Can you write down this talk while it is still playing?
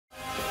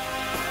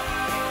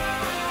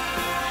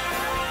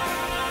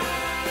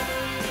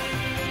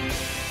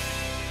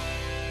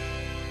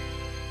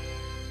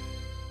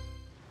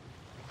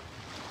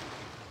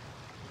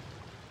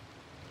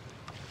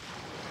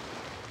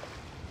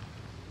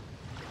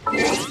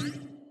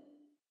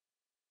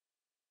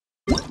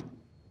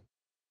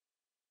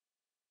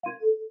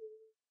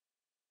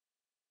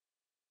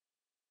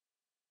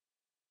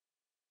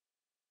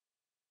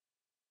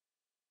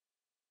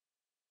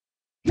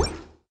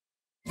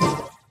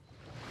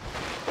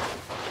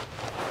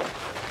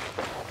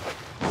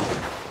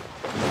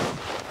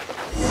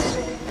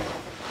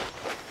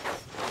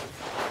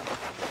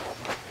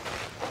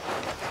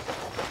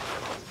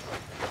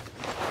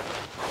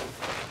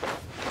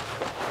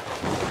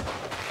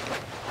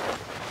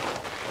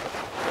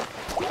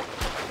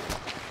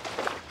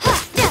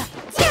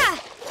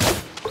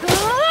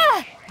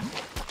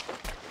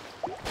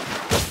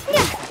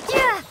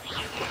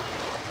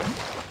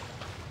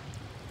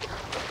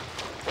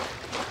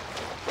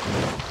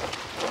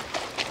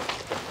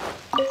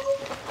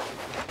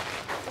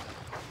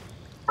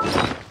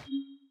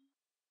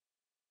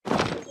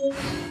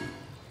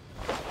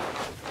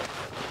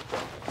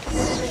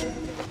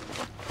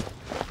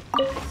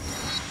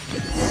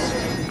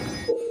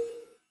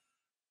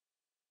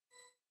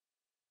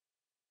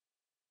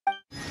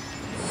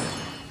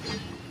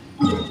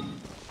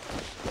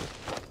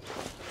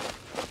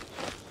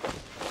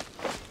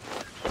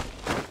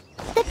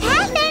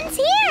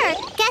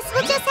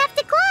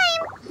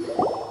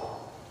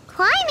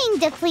Climbing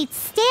depletes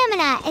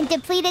stamina, and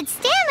depleted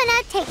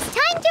stamina takes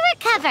time to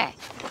recover.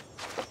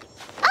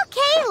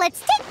 Okay,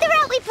 let's take the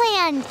route we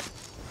planned.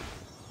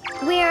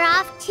 We're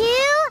off to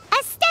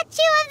a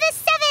Statue of the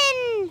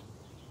Seven.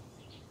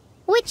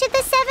 Which of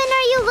the seven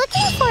are you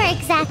looking for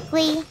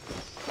exactly?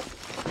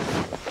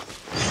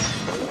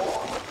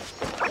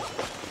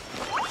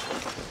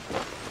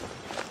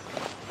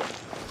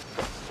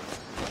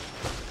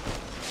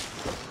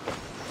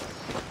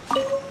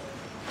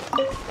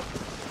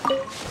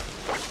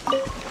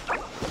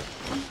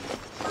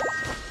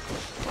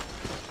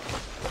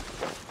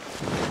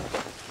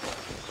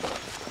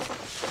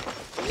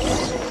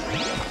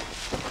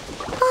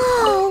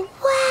 Oh,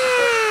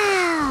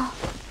 wow!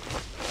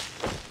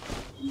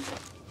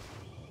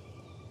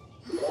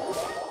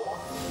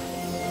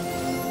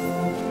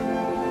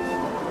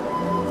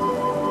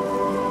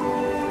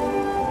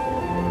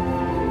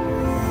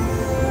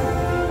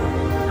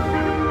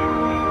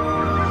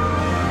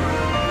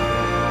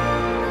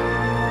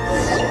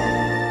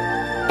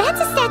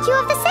 That's a statue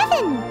of the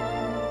Seven!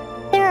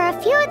 There are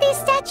a few of these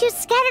statues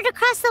scattered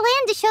across the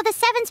land to show the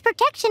Seven's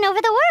protection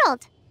over the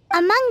world.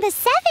 Among the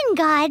seven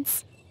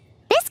gods,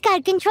 this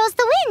god controls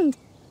the wind.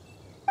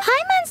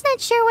 Paimon's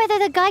not sure whether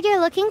the god you're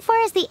looking for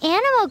is the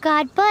animal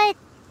god, but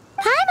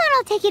Paimon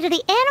will take you to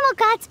the animal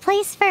god's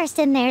place first,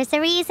 and there's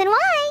the reason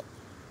why.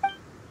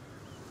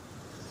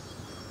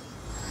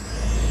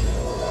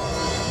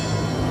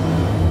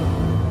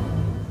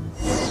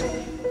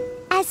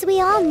 As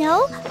we all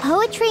know,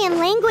 poetry and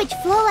language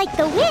flow like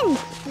the wind.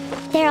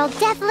 There'll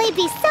definitely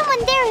be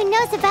someone there who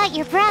knows about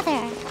your brother.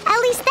 At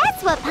least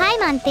that's what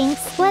Paimon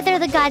thinks. Whether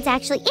the gods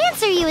actually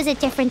answer you is a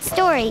different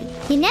story.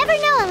 You never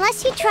know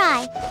unless you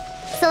try.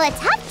 So let's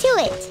hop to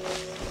it.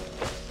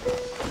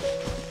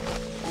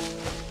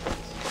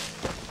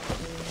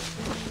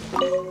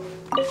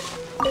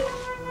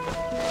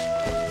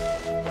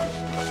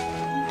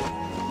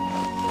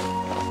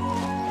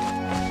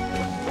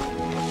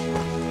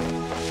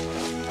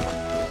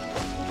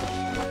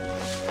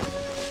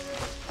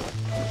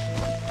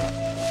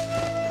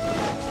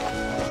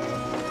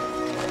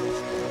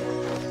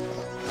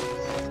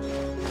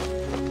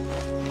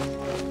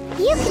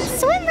 You can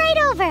swim right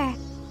over.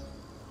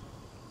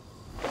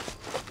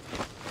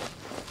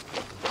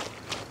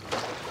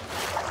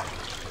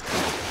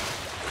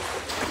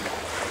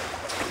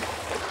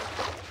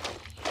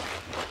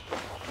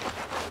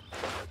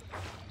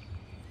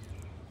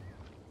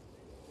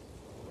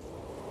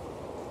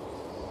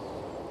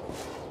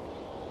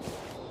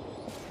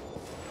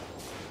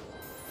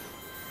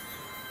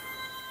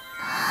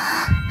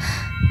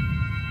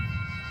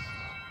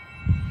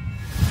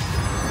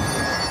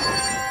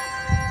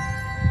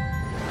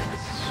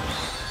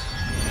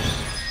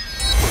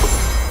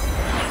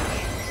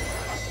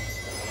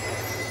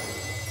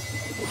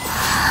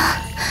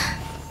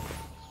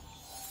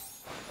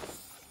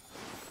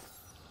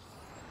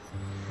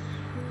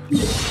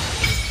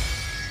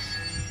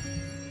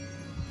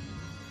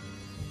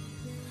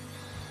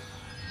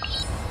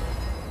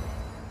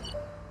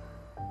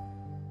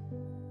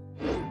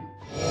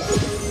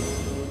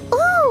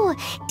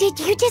 Did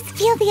you just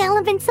feel the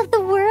elements of the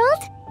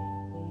world?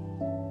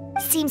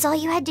 Seems all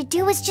you had to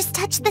do was just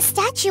touch the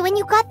statue and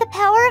you got the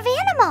power of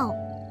Animo.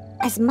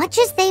 As much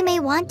as they may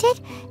want it,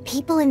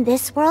 people in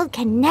this world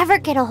can never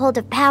get a hold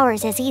of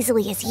powers as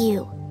easily as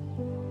you.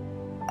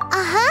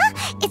 Uh-huh,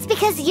 it's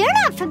because you're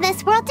not from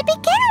this world to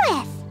begin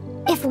with.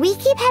 If we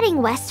keep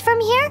heading west from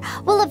here,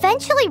 we'll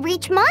eventually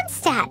reach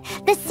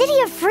Mondstadt, the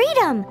city of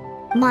freedom.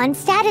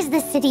 Mondstadt is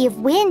the city of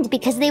wind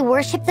because they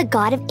worship the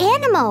god of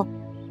Animo.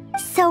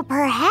 So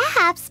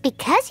perhaps,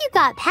 because you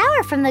got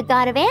power from the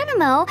god of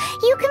Animo,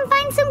 you can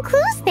find some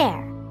clues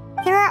there.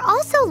 There are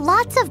also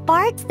lots of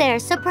bards there,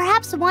 so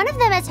perhaps one of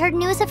them has heard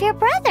news of your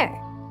brother.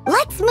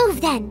 Let's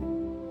move then.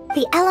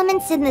 The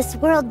elements in this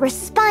world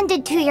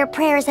responded to your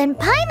prayers, and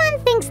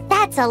Paimon thinks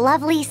that's a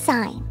lovely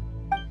sign.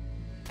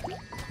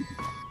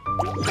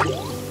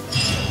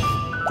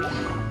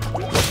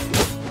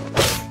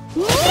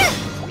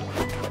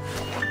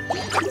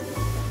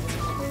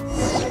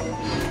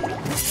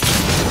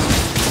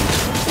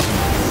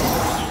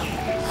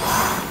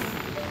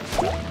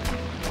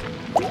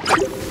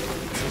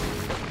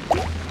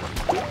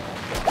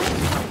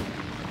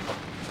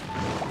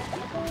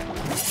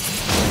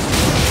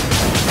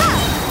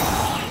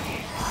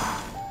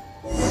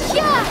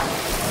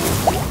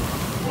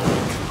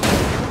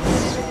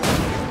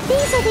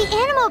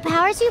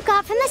 Powers you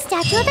got from the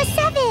Statue of the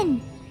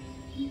Seven.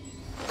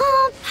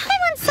 Oh,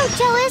 Paimon's so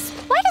jealous.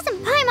 Why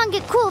doesn't Paimon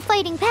get cool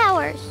fighting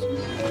powers?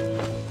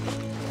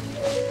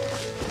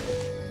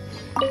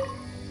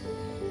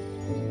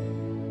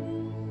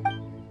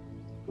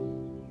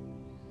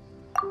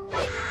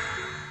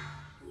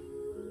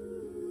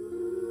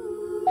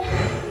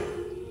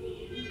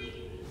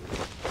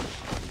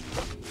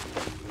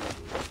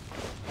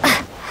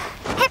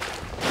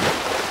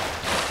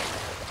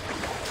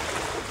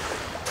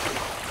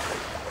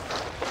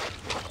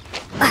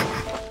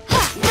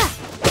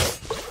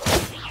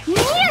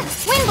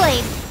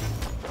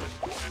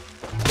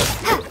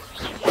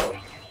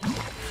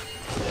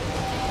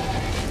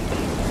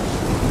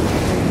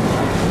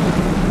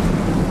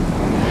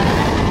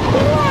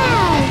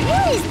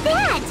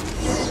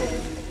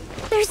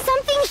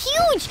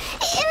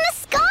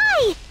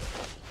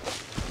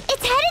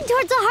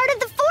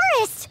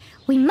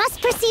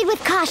 proceed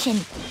with caution.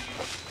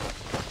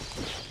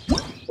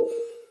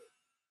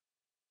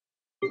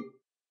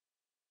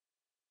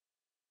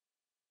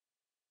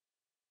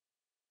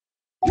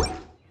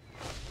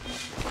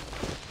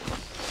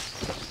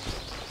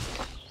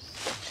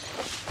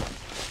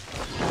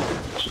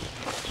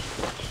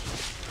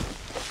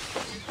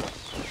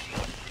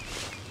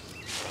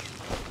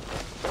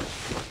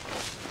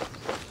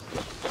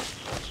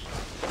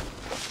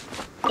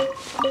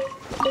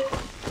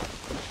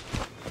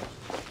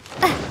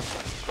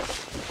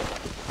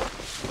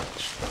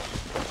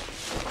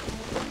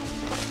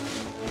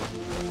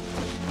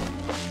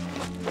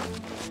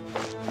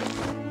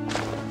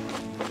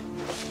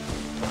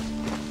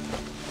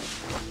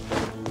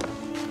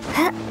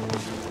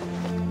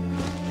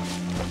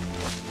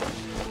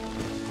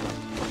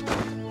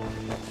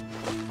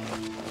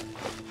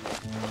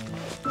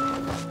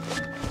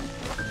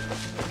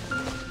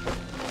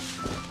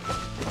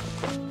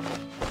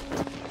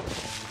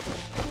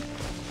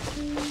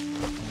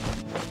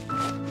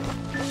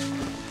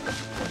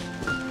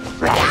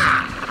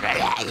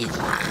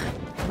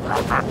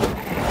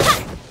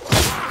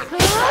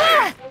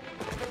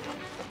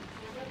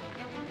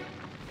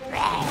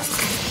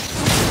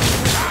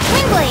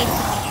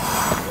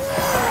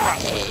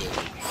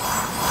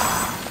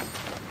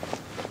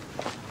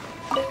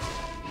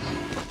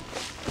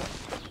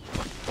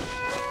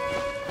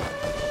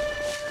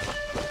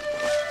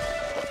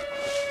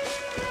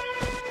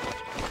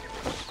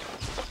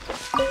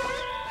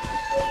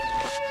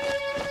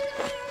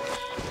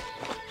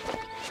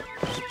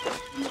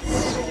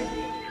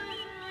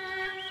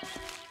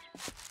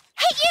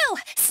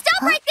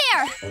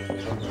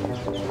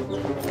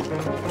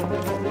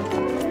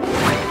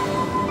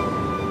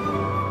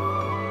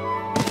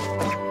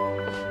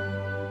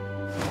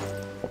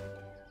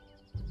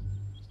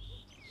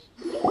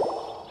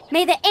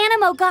 May the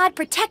Animo God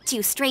protect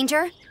you,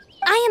 stranger.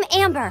 I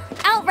am Amber,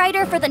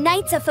 outrider for the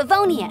Knights of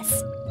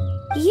Favonius.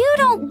 You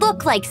don't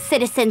look like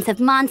citizens of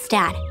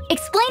Mondstadt.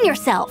 Explain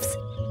yourselves.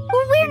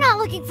 Well, we're not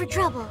looking for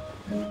trouble.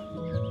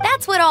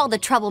 That's what all the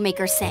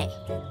troublemakers say.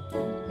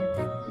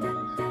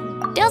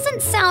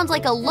 Doesn't sound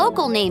like a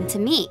local name to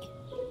me.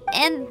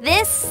 And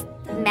this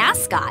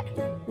mascot,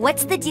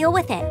 what's the deal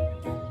with it?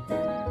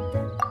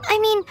 I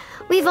mean,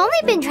 we've only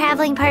been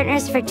traveling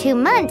partners for 2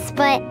 months,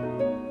 but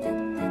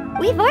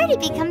we've already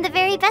become the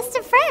very best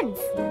of friends.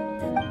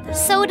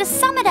 So to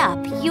sum it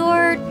up,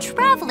 you're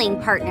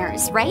traveling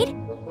partners, right?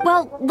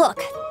 Well,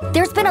 look,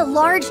 there's been a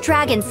large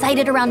dragon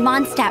sighted around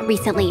Mondstadt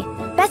recently.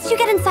 Best you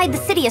get inside the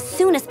city as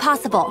soon as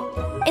possible.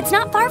 It's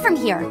not far from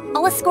here.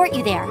 I'll escort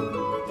you there.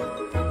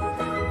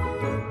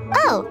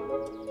 Oh,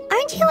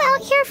 aren't you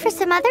out here for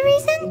some other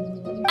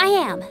reason? I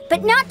am,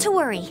 but not to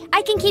worry.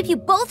 I can keep you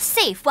both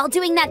safe while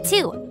doing that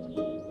too.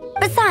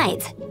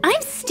 Besides,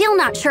 I'm still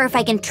not sure if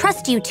I can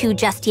trust you two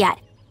just yet.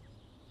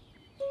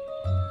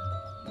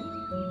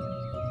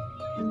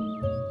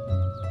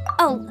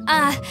 Oh,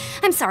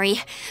 I'm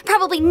sorry.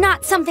 Probably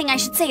not something I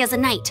should say as a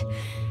knight.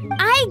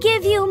 I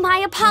give you my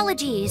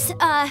apologies,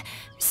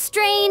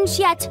 strange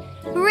yet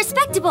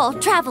respectable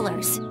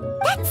travelers.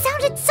 That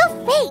sounded so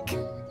fake.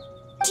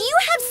 Do you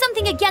have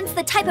something against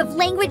the type of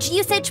language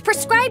usage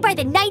prescribed by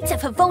the Knights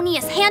of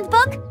Favonius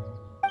Handbook?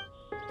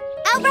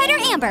 Outrider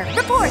Amber,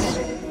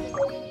 reporting.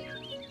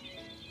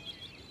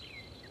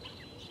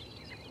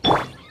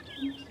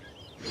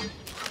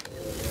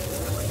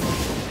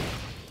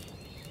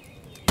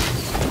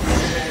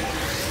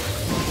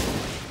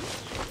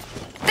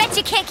 Bet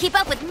you can't keep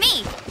up with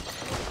me!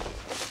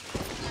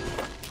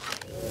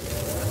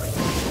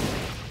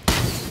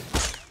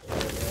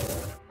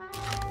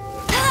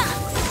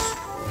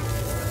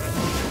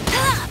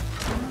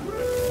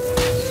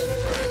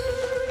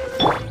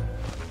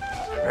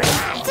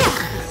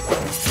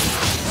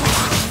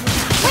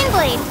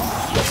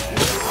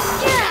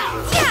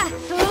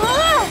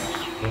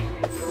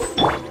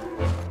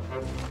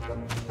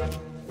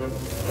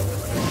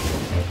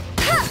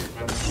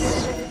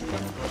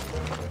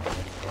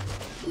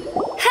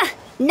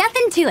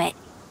 Nothing to it.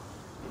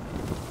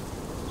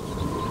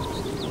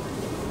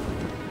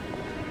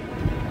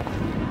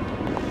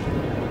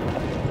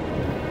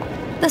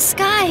 The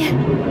sky.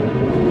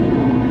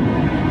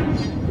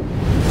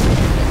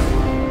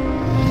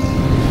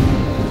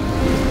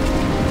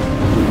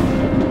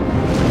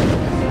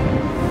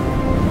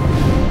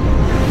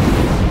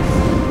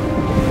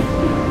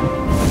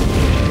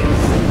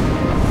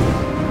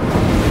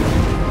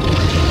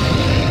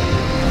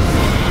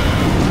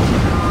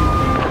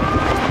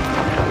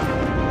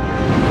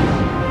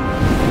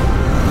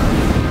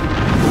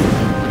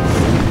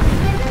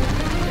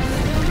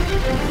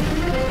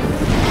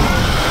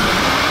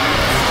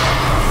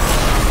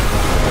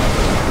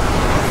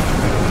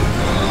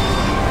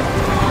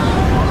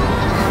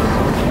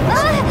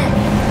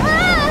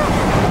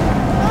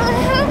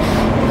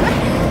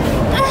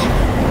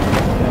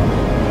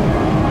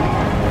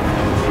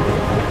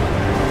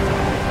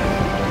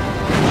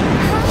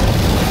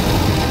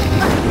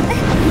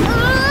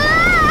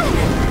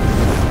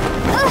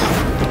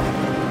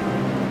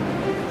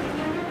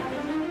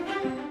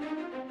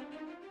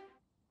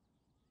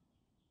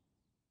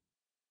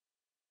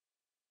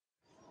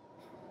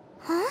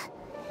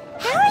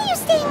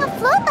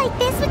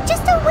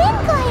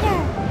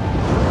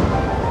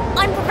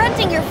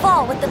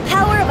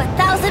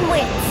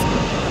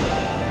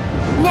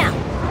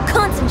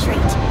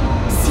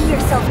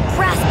 yourself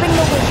grasping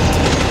the wind.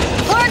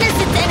 Harness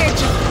its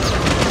energy.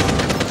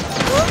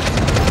 Who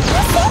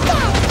said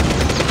that?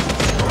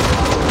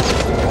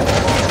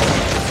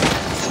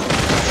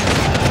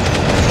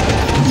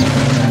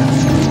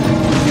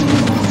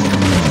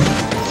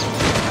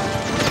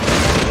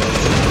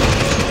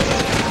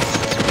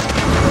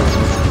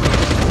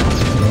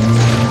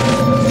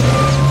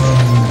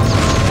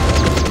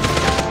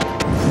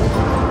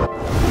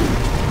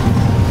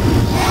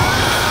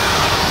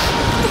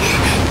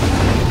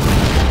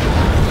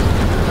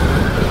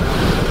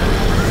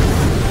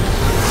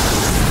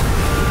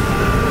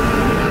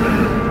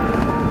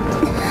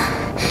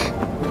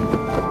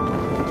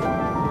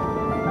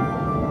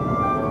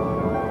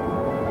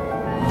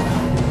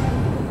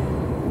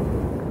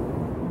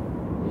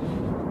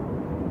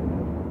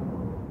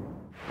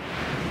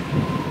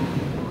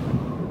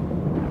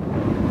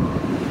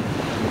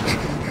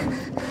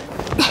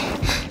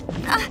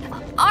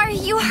 Are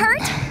you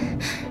hurt?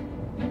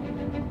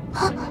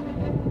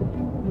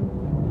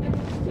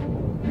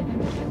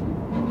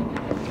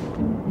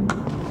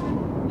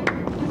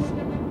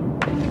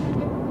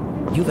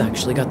 You've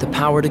actually got the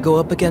power to go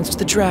up against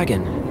the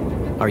dragon.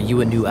 Are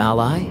you a new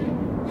ally?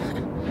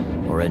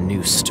 Or a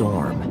new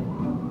storm?